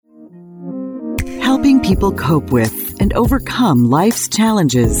helping people cope with and overcome life's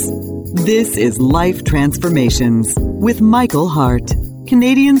challenges. This is Life Transformations with Michael Hart,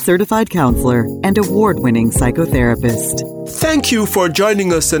 Canadian Certified Counselor and award-winning psychotherapist. Thank you for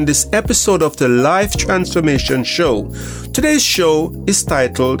joining us in this episode of the Life Transformation Show. Today's show is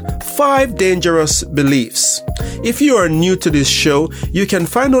titled 5 Dangerous Beliefs. If you are new to this show, you can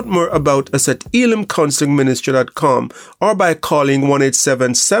find out more about us at elimcounselingministry.com or by calling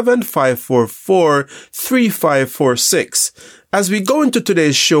 1-877-544-3546. As we go into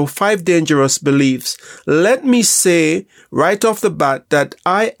today's show, 5 Dangerous Beliefs, let me say right off the bat that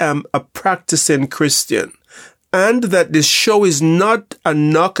I am a practicing Christian, and that this show is not a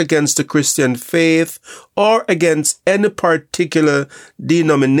knock against the Christian faith or against any particular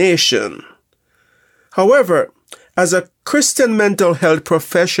denomination. However, as a Christian mental health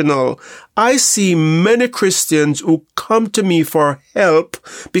professional, I see many Christians who come to me for help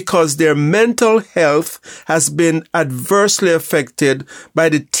because their mental health has been adversely affected by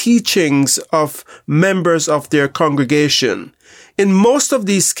the teachings of members of their congregation. In most of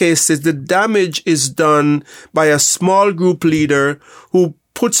these cases, the damage is done by a small group leader who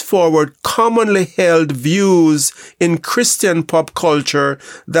puts forward commonly held views in Christian pop culture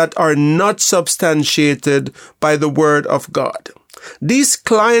that are not substantiated by the Word of God. These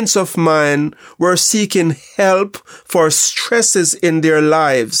clients of mine were seeking help for stresses in their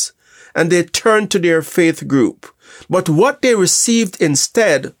lives, and they turned to their faith group. But what they received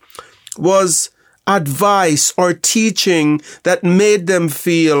instead was advice or teaching that made them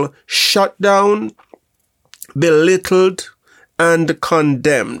feel shut down, belittled, and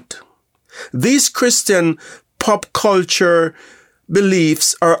condemned. These Christian pop culture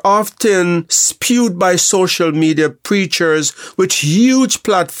beliefs are often spewed by social media preachers with huge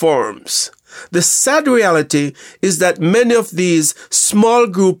platforms. The sad reality is that many of these small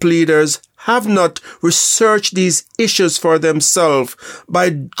group leaders have not researched these issues for themselves by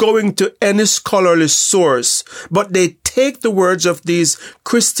going to any scholarly source, but they take the words of these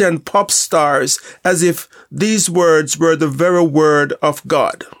Christian pop stars as if these words were the very word of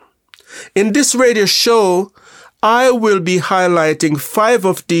God. In this radio show, I will be highlighting 5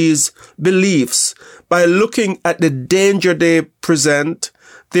 of these beliefs by looking at the danger they present,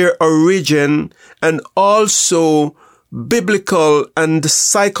 their origin, and also biblical and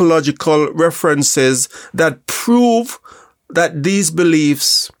psychological references that prove that these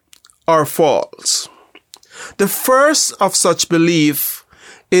beliefs are false. The first of such belief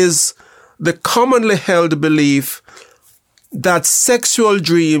is the commonly held belief that sexual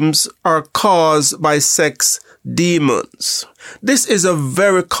dreams are caused by sex demons. This is a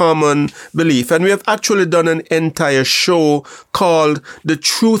very common belief, and we have actually done an entire show called The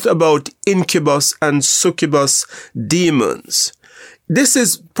Truth About Incubus and Succubus Demons. This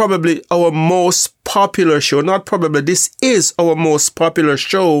is probably our most popular show. Not probably, this is our most popular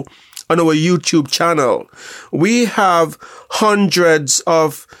show on our YouTube channel. We have hundreds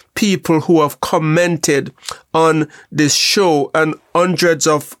of people who have commented on this show, and hundreds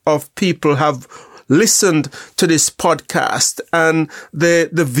of people have listened to this podcast, and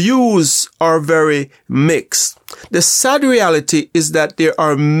the views are very mixed. The sad reality is that there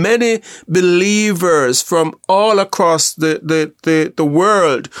are many believers from all across the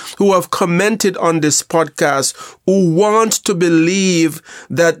world who have commented on this podcast who want to believe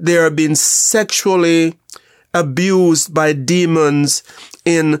that they are being sexually abused by demons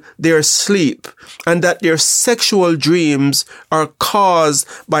in their sleep, and that their sexual dreams are caused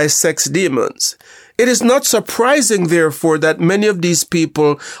by sex demons. It is not surprising, therefore, that many of these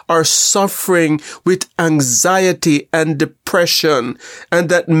people are suffering with anxiety and depression, and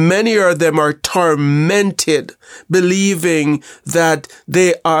that many of them are tormented, believing that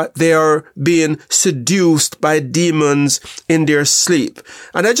they are being seduced by demons in their sleep.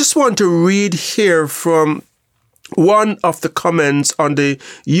 And I just want to read here from one of the comments on the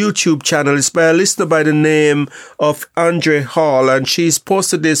YouTube channel. Is by a listener by the name of Andre Hall, and she's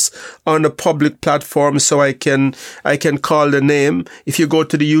posted this on a public platform, so I can call the name. If you go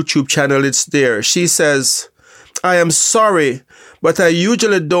to the YouTube channel, it's there. She says, "I am sorry, but I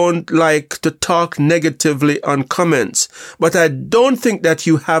usually don't like to talk negatively on comments, but I don't think that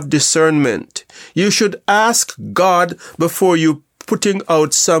you have discernment. You should ask God before you putting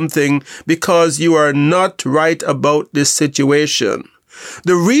out something, because you are not right about this situation.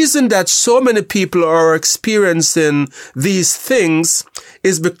 The reason that so many people are experiencing these things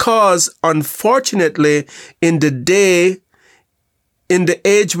is because, unfortunately, in the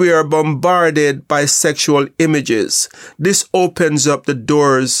age we are bombarded by sexual images. This opens up the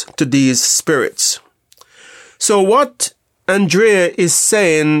doors to these spirits." So what Andrea is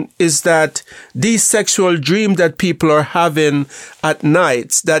saying is that these sexual dreams that people are having at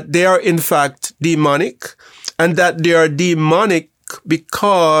nights, that they are in fact demonic, and that they are demonic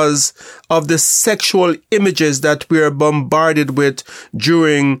because of the sexual images that we are bombarded with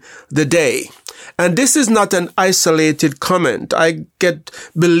during the day. And this is not an isolated comment. I get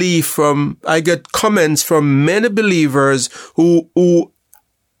comments from many believers who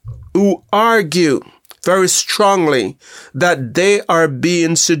argue very strongly that they are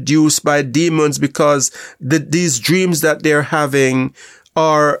being seduced by demons because these dreams that they're having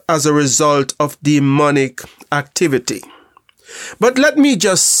are as a result of demonic activity. But let me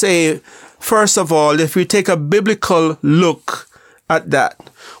just say, first of all, if we take a biblical look at that,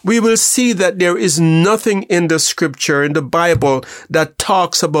 we will see that there is nothing in the scripture, in the Bible, that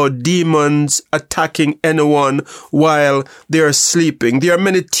talks about demons attacking anyone while they are sleeping. There are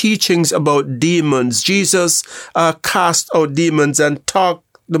many teachings about demons. Jesus cast out demons and talked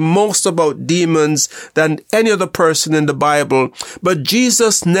the most about demons than any other person in the Bible. But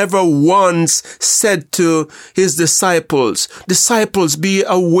Jesus never once said to his disciples, be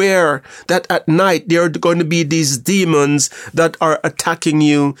aware that at night there are going to be these demons that are attacking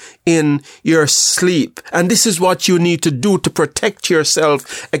you in your sleep. And this is what you need to do to protect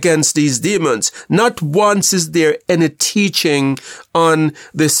yourself against these demons. Not once is there any teaching on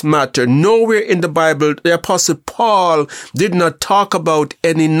this matter. Nowhere in the Bible, the Apostle Paul did not talk about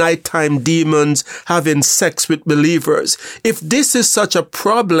any nighttime demons having sex with believers. If this is such a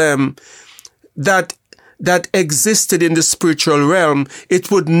problem that existed in the spiritual realm,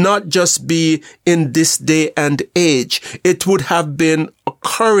 it would not just be in this day and age. It would have been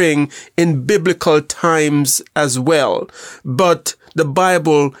occurring in biblical times as well. But the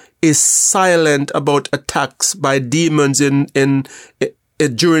Bible is silent about attacks by demons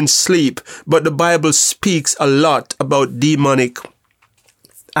during sleep. But the Bible speaks a lot about demonic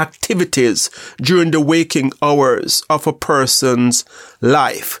activities during the waking hours of a person's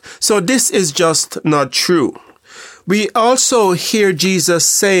life. So this is just not true. We also hear Jesus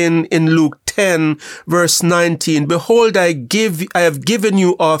saying in Luke 10 verse 19, "Behold, I have given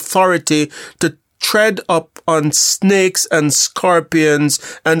you authority to tread up on snakes and scorpions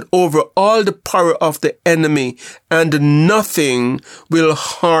and over all the power of the enemy, and nothing will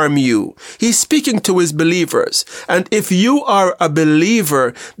harm you." He's speaking to his believers. And if you are a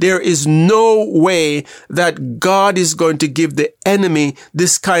believer, there is no way that God is going to give the enemy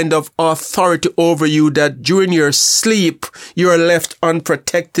this kind of authority over you, that during your sleep, you are left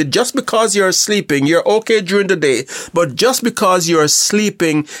unprotected. Just because you're sleeping, you're okay during the day, but just because you're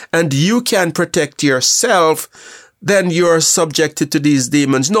sleeping and you can protect yourself, then you're subjected to these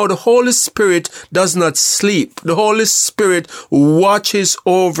demons. No, the Holy Spirit does not sleep. The Holy Spirit watches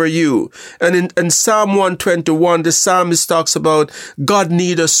over you. And in Psalm 121, the psalmist talks about God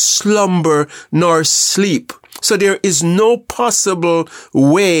neither slumber nor sleep. So there is no possible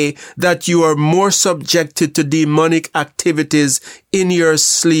way that you are more subjected to demonic activities in your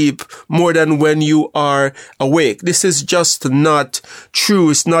sleep more than when you are awake. This is just not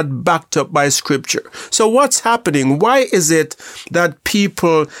true. It's not backed up by scripture. So what's happening? Why is it that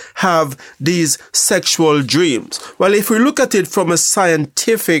people have these sexual dreams? Well, if we look at it from a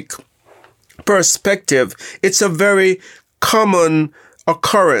scientific perspective, it's a very common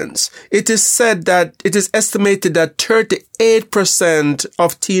occurrence. It is said that it is estimated that 38%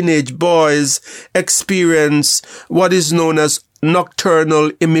 of teenage boys experience what is known as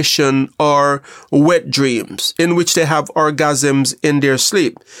nocturnal emission or wet dreams, in which they have orgasms in their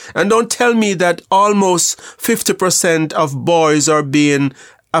sleep. And don't tell me that almost 50% of boys are being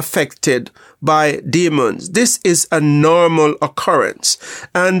affected by demons. This is a normal occurrence.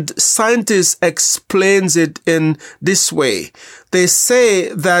 And scientists explains it in this way. They say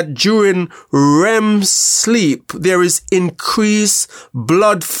that during REM sleep, there is increased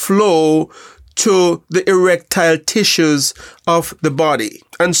blood flow to the erectile tissues of the body.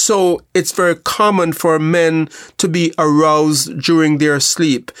 And so it's very common for men to be aroused during their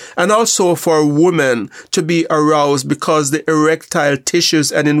sleep, and also for women to be aroused because the erectile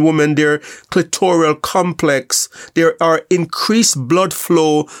tissues, and in women their clitoral complex, there are increased blood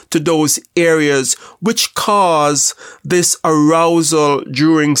flow to those areas which cause this arousal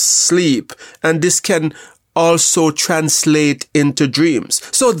during sleep. And this can also translate into dreams.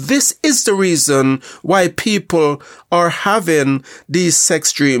 So this is the reason why people are having these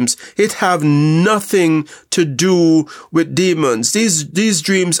sex dreams. It have nothing to do with demons. These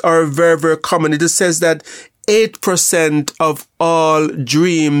dreams are very, very common. It says that 8% of all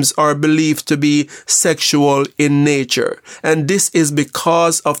dreams are believed to be sexual in nature. And this is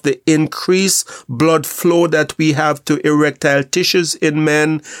because of the increased blood flow that we have to erectile tissues in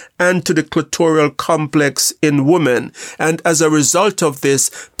men and to the clitoral complex in women. And as a result of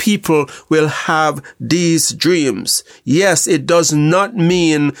this, people will have these dreams. Yes, it does not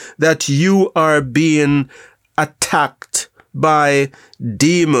mean that you are being attacked by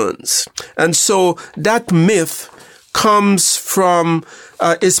demons. And so that myth comes from,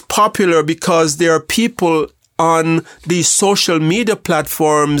 is popular because there are people on these social media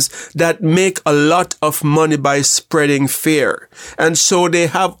platforms that make a lot of money by spreading fear. And so they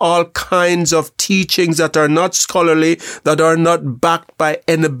have all kinds of teachings that are not scholarly, that are not backed by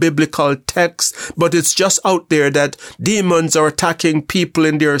any biblical text, but it's just out there that demons are attacking people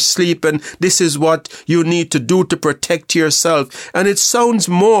in their sleep, and this is what you need to do to protect yourself. And it sounds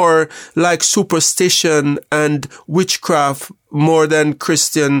more like superstition and witchcraft more than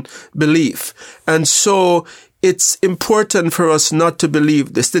Christian belief. And so it's important for us not to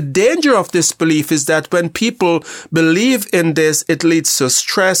believe this. The danger of this belief is that when people believe in this, it leads to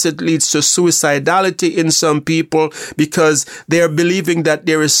stress, it leads to suicidality in some people because they are believing that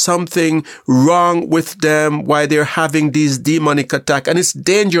there is something wrong with them while they're having these demonic attacks. And it's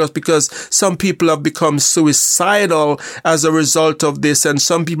dangerous because some people have become suicidal as a result of this, and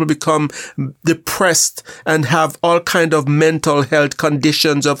some people become depressed and have all kind of mental health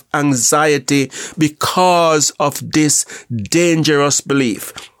conditions of anxiety because of this dangerous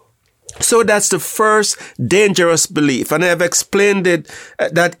belief. So that's the first dangerous belief. And I've explained it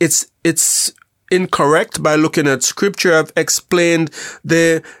that it's incorrect by looking at scripture. I've explained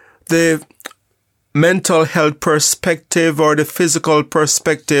the mental health perspective or the physical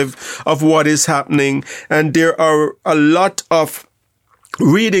perspective of what is happening. And there are a lot of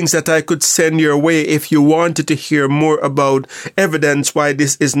readings that I could send your way if you wanted to hear more about evidence why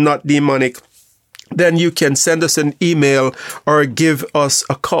this is not demonic. Then you can send us an email or give us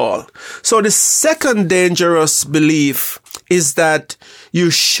a call. So the second dangerous belief is that you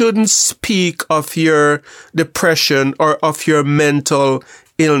shouldn't speak of your depression or of your mental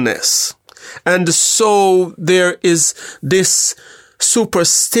illness. And so there is this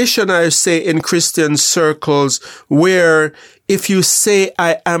superstition, I say, in Christian circles where if you say,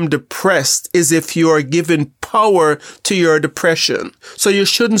 I am depressed, is if you are giving power to your depression. So you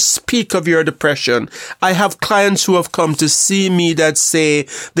shouldn't speak of your depression. I have clients who have come to see me that say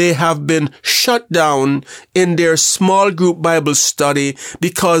they have been shut down in their small group Bible study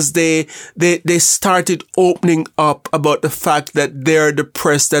because they started opening up about the fact that they're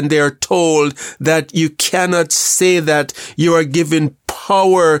depressed, and they're told that you cannot say that you are giving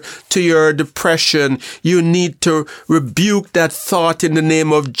power to your depression. You need to rebuke that thought in the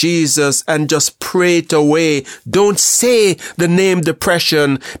name of Jesus and just pray it away. Don't say the name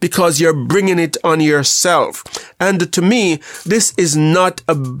depression because you're bringing it on yourself. And to me, this is not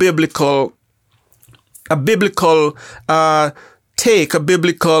a biblical take, a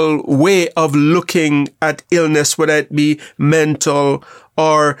biblical way of looking at illness, whether it be mental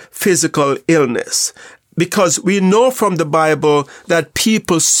or physical illness. Because we know from the Bible that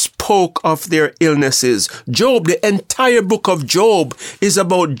people spoke of their illnesses. Job, the entire book of Job is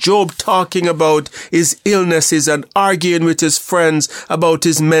about Job talking about his illnesses and arguing with his friends about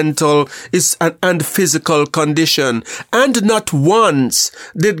his mental and physical condition. And not once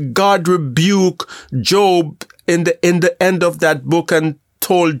did God rebuke Job in the end of that book and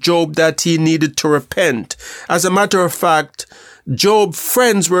told Job that he needed to repent. As a matter of fact, Job's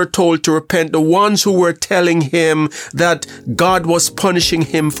friends were told to repent, the ones who were telling him that God was punishing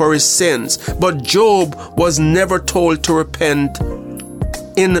him for his sins. But Job was never told to repent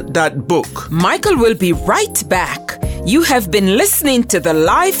in that book. Michael will be right back. You have been listening to the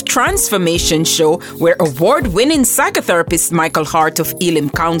Life Transformation Show, where award-winning psychotherapist Michael Hart of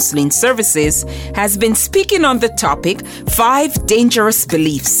Elim Counseling Services has been speaking on the topic 5 Dangerous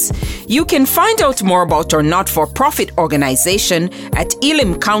Beliefs. You can find out more about our not-for-profit organization at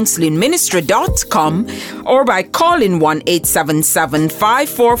elimcounselingministry.com or by calling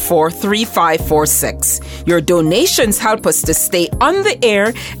 1-877-544-3546. Your donations help us to stay on the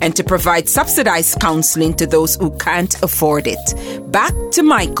air and to provide subsidized counseling to those who can't afford it. Back to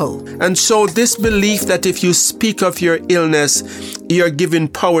Michael. And so this belief that if you speak of your illness, you're giving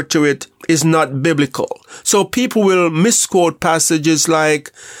power to it is not biblical. So people will misquote passages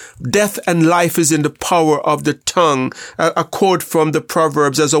like, death and life is in the power of the tongue, a quote from the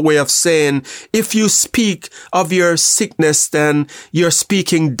Proverbs as a way of saying, if you speak of your sickness, then you're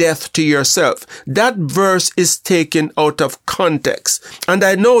speaking death to yourself. That verse is taken out of context. And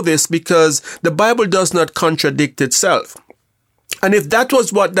I know this because the Bible does not contradict itself. And if that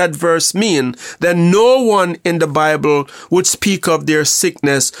was what that verse mean, then no one in the Bible would speak of their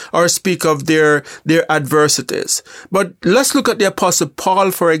sickness or speak of their adversities. But let's look at the Apostle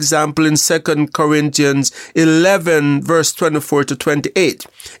Paul, for example, in 2 Corinthians 11, verse 24 to 28.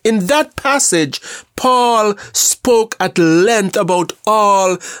 In that passage, Paul spoke at length about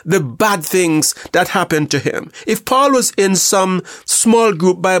all the bad things that happened to him. If Paul was in some small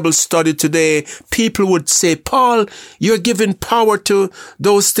group Bible study today, people would say, Paul, you're giving power to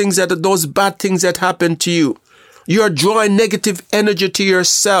those bad things that happened to you. You are drawing negative energy to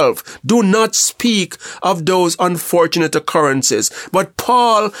yourself. Do not speak of those unfortunate occurrences. But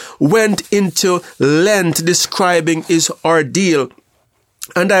Paul went into length describing his ordeal.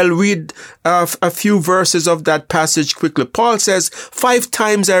 And I'll read a few verses of that passage quickly. Paul says, 5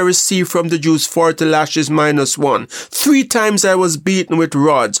 times I received from the Jews 40 lashes minus 1. 3 times I was beaten with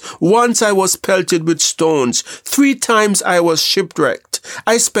rods. Once I was pelted with stones. 3 times I was shipwrecked.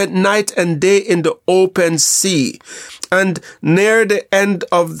 I spent night and day in the open sea. And near the end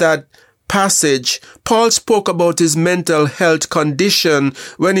of that passage, Paul spoke about his mental health condition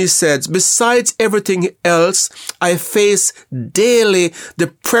when he said, besides everything else, I face daily the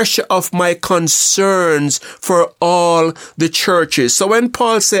pressure of my concerns for all the churches. So when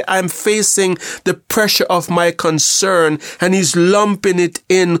Paul said, I'm facing the pressure of my concern, and he's lumping it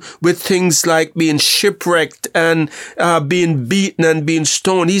in with things like being shipwrecked and being beaten and being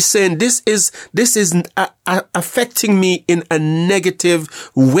stoned, he's saying this is affecting me in a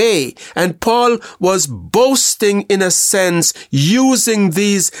negative way. And Paul was boasting, in a sense, using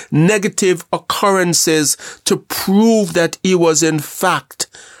these negative occurrences to prove that he was in fact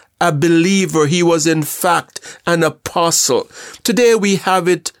a believer. He was in fact an apostle. Today we have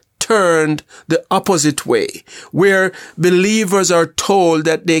it turned the opposite way, where believers are told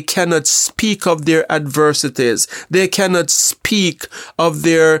that they cannot speak of their adversities. They cannot speak of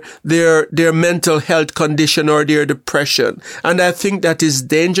their mental health condition or their depression. And I think that is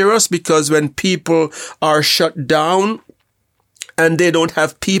dangerous, because when people are shut down and they don't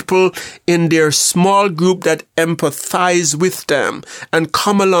have people in their small group that empathize with them and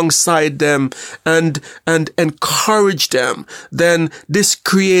come alongside them and encourage them, then this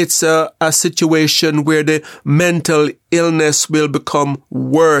creates a situation where the mental illness will become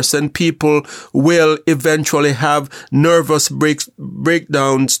worse, and people will eventually have nervous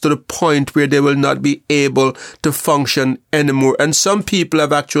breakdowns to the point where they will not be able to function anymore. And some people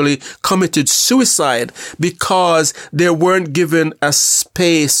have actually committed suicide because they weren't given a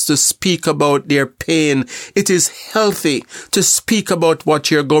space to speak about their pain. It is healthy to speak about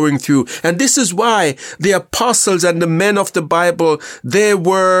what you're going through. And this is why the apostles and the men of the Bible, they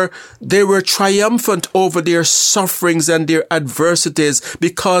were triumphant over their sufferings and their adversities,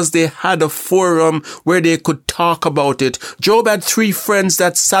 because they had a forum where they could talk about it. Job had 3 friends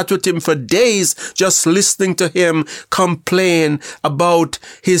that sat with him for days just listening to him complain about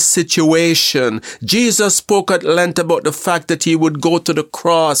his situation. Jesus spoke at length about the fact that he would go to the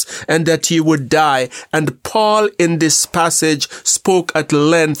cross and that he would die. And Paul in this passage spoke at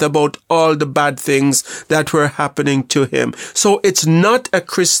length about all the bad things that were happening to him. So it's not a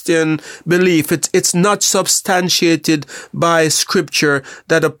Christian belief. It's not substantiated by scripture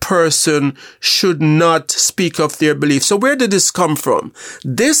that a person should not speak of their belief. So where did this come from?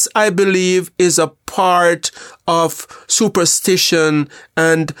 This, I believe, is a part of superstition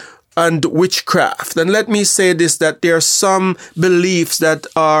and witchcraft. And let me say this, that there are some beliefs that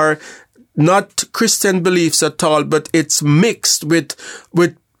are not Christian beliefs at all, but it's mixed with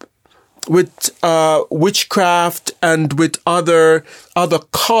witchcraft and with other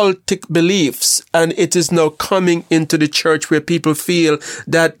cultic beliefs, and it is now coming into the church where people feel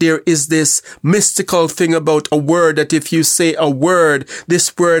that there is this mystical thing about a word, that if you say a word,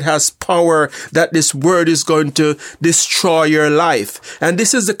 this word has power, that this word is going to destroy your life. And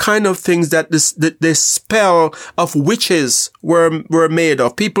this is the kind of things that the spell of witches were made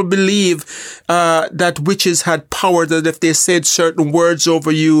of. People believe that witches had power, that if they said certain words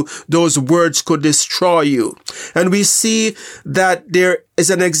over you, those words could destroy you. And we see that there is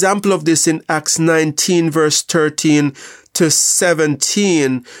an example of this in Acts 19 verse 13 to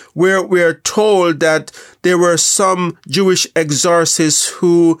 17, where we are told that there were some Jewish exorcists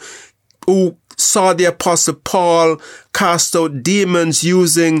who saw the Apostle Paul cast out demons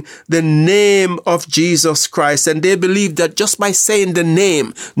using the name of Jesus Christ. And they believed that just by saying the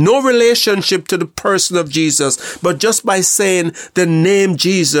name, no relationship to the person of Jesus, but just by saying the name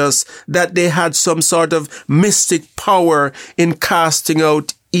Jesus, that they had some sort of mystic power in casting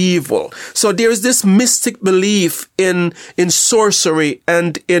out evil. So there is this mystic belief in sorcery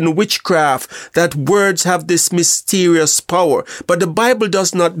and in witchcraft that words have this mysterious power. But the Bible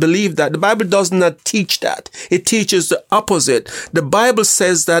does not believe that. The Bible does not teach that. It teaches the opposite. The Bible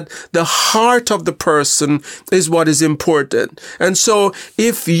says that the heart of the person is what is important. And so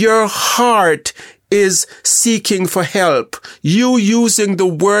if your heart is seeking for help, you using the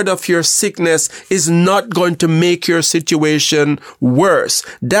word of your sickness is not going to make your situation worse.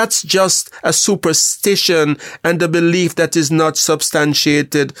 That's just a superstition and a belief that is not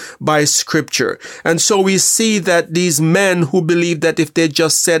substantiated by scripture. And so we see that these men who believe that if they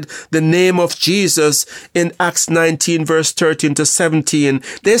just said the name of Jesus in Acts 19 verse 13 to 17,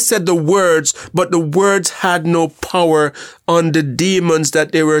 they said the words, but the words had no power on the demons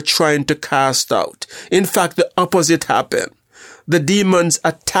that they were trying to cast out. In fact, the opposite happened. The demons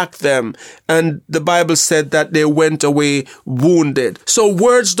attacked them, and the Bible said that they went away wounded. So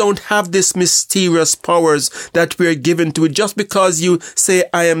words don't have this mysterious powers that we're given to it. Just because you say,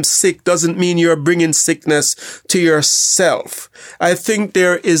 I am sick, doesn't mean you're bringing sickness to yourself. I think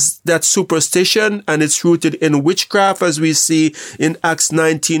there is that superstition, and it's rooted in witchcraft, as we see in Acts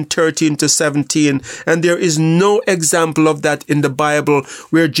 19, 13 to 17. And there is no example of that in the Bible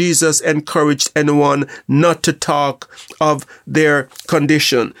where Jesus encouraged anyone not to talk of their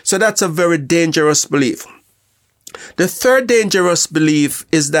condition. So that's a very dangerous belief. The third dangerous belief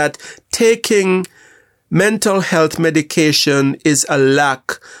is that taking mental health medication is a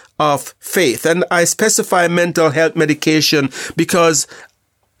lack of faith. And I specify mental health medication because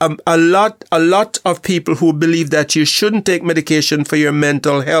a lot of people who believe that you shouldn't take medication for your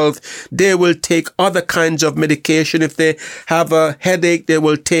mental health, they will take other kinds of medication. If they have a headache, they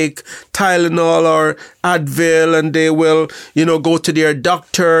will take Tylenol or Advil, and they will, go to their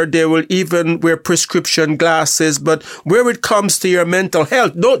doctor. They will even wear prescription glasses. But where it comes to your mental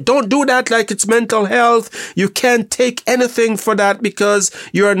health, don't do that like it's mental health. You can't take anything for that because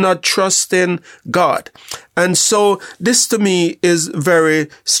you are not trusting God. And so this to me is very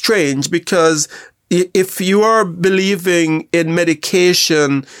strange, because if you are believing in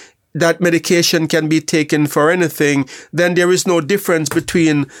medication, that medication can be taken for anything, then there is no difference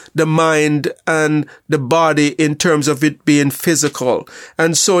between the mind and the body in terms of it being physical.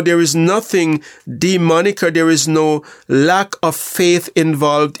 And so there is nothing demonic, or there is no lack of faith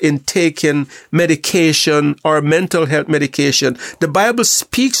involved in taking medication or mental health medication. The Bible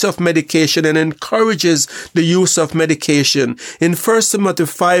speaks of medication and encourages the use of medication. In 1 Timothy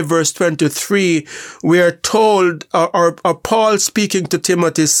 5 verse 23, we are told, or Paul speaking to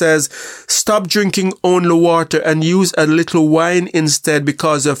Timothy says, stop drinking only water and use a little wine instead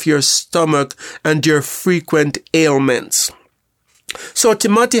because of your stomach and your frequent ailments. So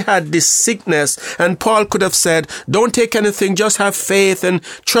Timothy had this sickness, and Paul could have said, don't take anything, just have faith and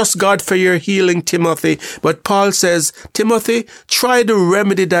trust God for your healing, Timothy. But Paul says, Timothy, try the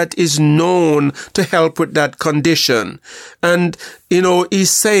remedy that is known to help with that condition. And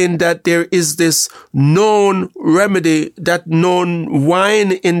he's saying that there is this known remedy, that known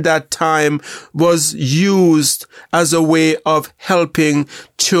wine in that time was used as a way of helping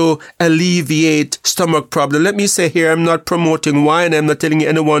to alleviate stomach problem. Let me say here, I'm not promoting wine. I'm not telling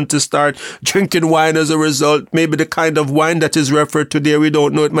anyone to start drinking wine as a result. Maybe the kind of wine that is referred to there, we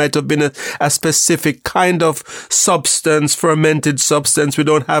don't know. It might have been a specific kind of substance, fermented substance. We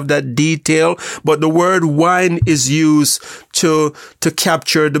don't have that detail. But the word wine is used to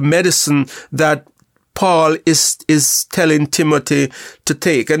capture the medicine that Paul is telling Timothy to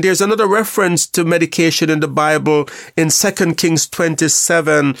take. And there's another reference to medication in the Bible in 2 Kings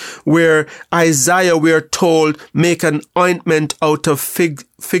 27, where Isaiah, we are told, make an ointment out of fig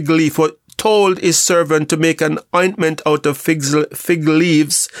leaf, or told his servant to make an ointment out of fig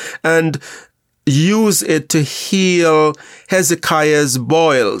leaves and use it to heal Hezekiah's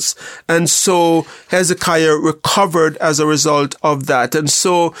boils. And so Hezekiah recovered as a result of that. And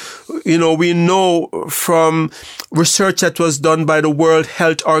so, we know from research that was done by the World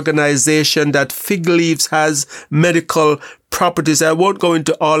Health Organization that fig leaves has medical properties. I won't go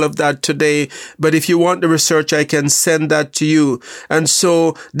into all of that today, but if you want the research, I can send that to you. And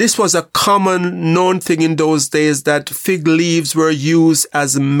so this was a common known thing in those days, that fig leaves were used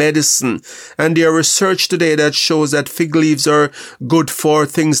as medicine. And there are research today that shows that fig leaves are good for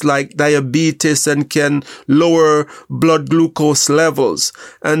things like diabetes and can lower blood glucose levels.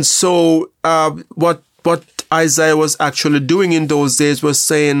 And so what Isaiah was actually doing in those days was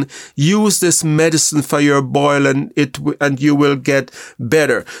saying, use this medicine for your boil and you will get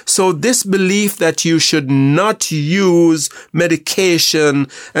better. So this belief that you should not use medication,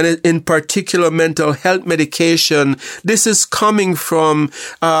 and in particular mental health medication, this is coming from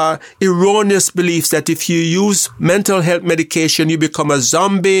erroneous beliefs that if you use mental health medication, you become a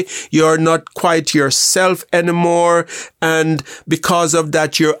zombie, you're not quite yourself anymore, and because of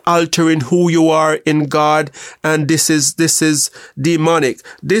that, you're altering who you are in God. And this is demonic.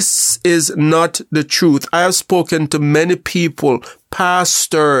 This is not the truth. I have spoken to many people,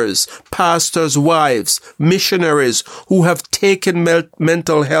 pastors' wives, missionaries who have taken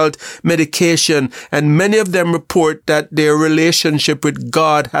mental health medication, and many of them report that their relationship with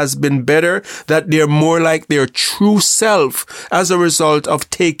God has been better, that they're more like their true self as a result of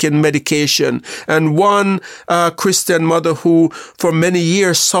taking medication. And one Christian mother who for many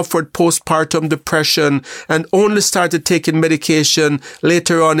years suffered postpartum depression and only started taking medication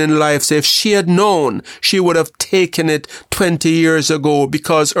later on in life, so if she had known, she would have taken it 20 years ago,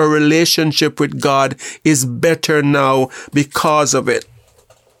 because her relationship with God is better now because of it.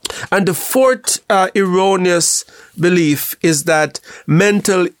 And the fourth erroneous belief is that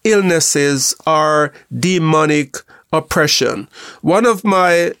mental illnesses are demonic oppression. One of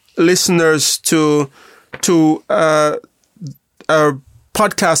my listeners to a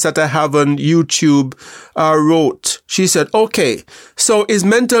podcast that I have on YouTube wrote, she said, okay, so is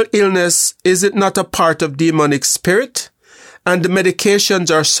mental illness, is it not a part of demonic spirit? And the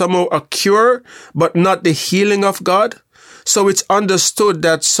medications are somehow a cure, but not the healing of God? So it's understood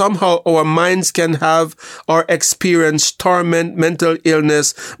that somehow our minds can have or experience torment, mental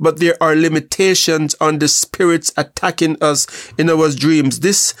illness, but there are limitations on the spirits attacking us in our dreams.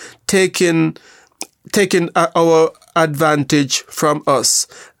 This taking our advantage from us.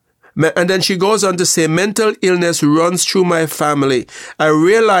 And then she goes on to say, mental illness runs through my family. I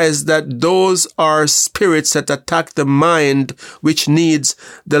realize that those are spirits that attack the mind, which needs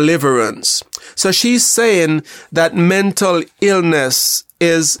deliverance. So she's saying that mental illness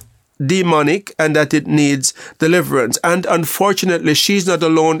is demonic and that it needs deliverance. And unfortunately, she's not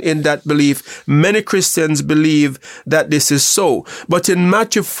alone in that belief. Many Christians believe that this is so. But in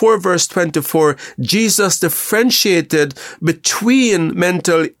Matthew 4 verse 24, Jesus differentiated between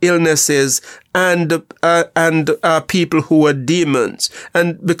mental illnesses and people who were demons.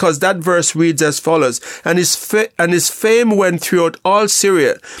 And because that verse reads as follows, and his fame went throughout all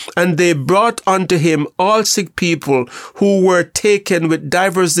Syria, and they brought unto him all sick people who were taken with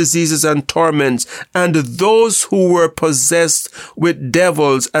divers diseases and torments, and those who were possessed with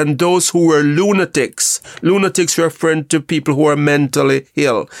devils, and those who were lunatics referring to people who are mentally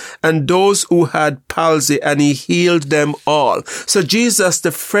ill, and those who had palsy, and he healed them all. So Jesus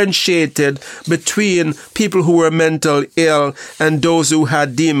differentiated between people who were mental ill and those who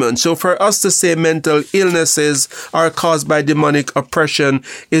had demons. So for us to say mental illnesses are caused by demonic oppression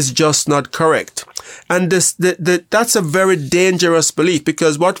is just not correct. And that's a very dangerous belief,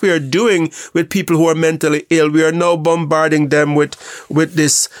 because what we are doing with people who are mentally ill, we are now bombarding them with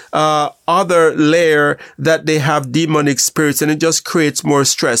this other layer that they have demonic spirits, and it just creates more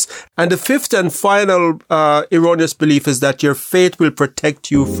stress. And the fifth and final erroneous belief is that your faith will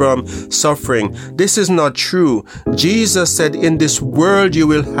protect you from suffering. This is not true. Jesus said, in this world you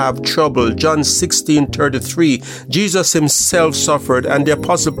will have trouble. John 16:33. Jesus himself suffered, and the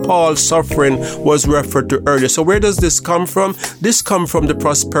Apostle Paul's suffering was referred to earlier. So where does this come from? This comes from the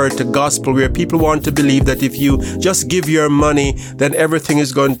prosperity gospel, where people want to believe that if you just give your money, then everything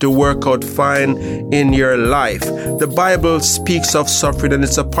is going to work out fine in your life. The Bible speaks of suffering, and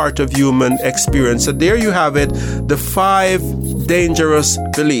it's a part of human experience. So there you have it, the 5 dangerous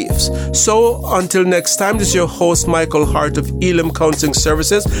beliefs. So until next time, this is your host, Michael Hart of Elim Counseling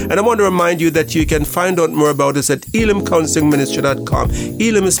Services. And I want to remind you that you can find out more about us at elimcounselingministry.com.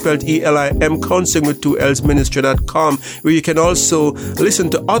 Elim is spelled E-L-I-M, counseling with 2 L's, ministry.com, where you can also listen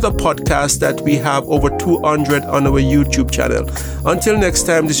to other podcasts that we have, over 200 on our YouTube channel. Until next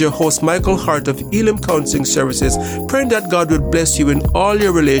time, this is your host, Michael Hart of Elim Counseling Services, praying that God would bless you in all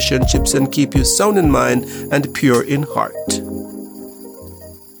your relationships and keep you sound in mind and pure in heart.